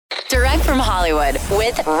from Hollywood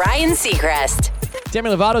with Ryan Seacrest. Demi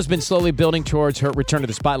Lovato's been slowly building towards her return to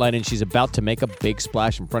the spotlight, and she's about to make a big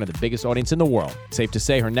splash in front of the biggest audience in the world. Safe to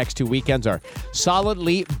say her next 2 weekends are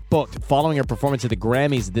solidly booked. Following her performance at the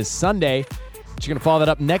Grammys this Sunday, she's going to follow that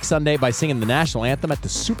up next Sunday by singing the national anthem at the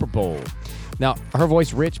Super Bowl. Now, her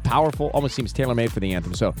voice, rich, powerful, almost seems tailor-made for the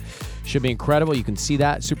anthem, so should be incredible. You can see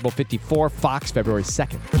that, Super Bowl 54, Fox, February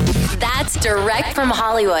 2nd. That's direct from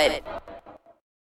Hollywood.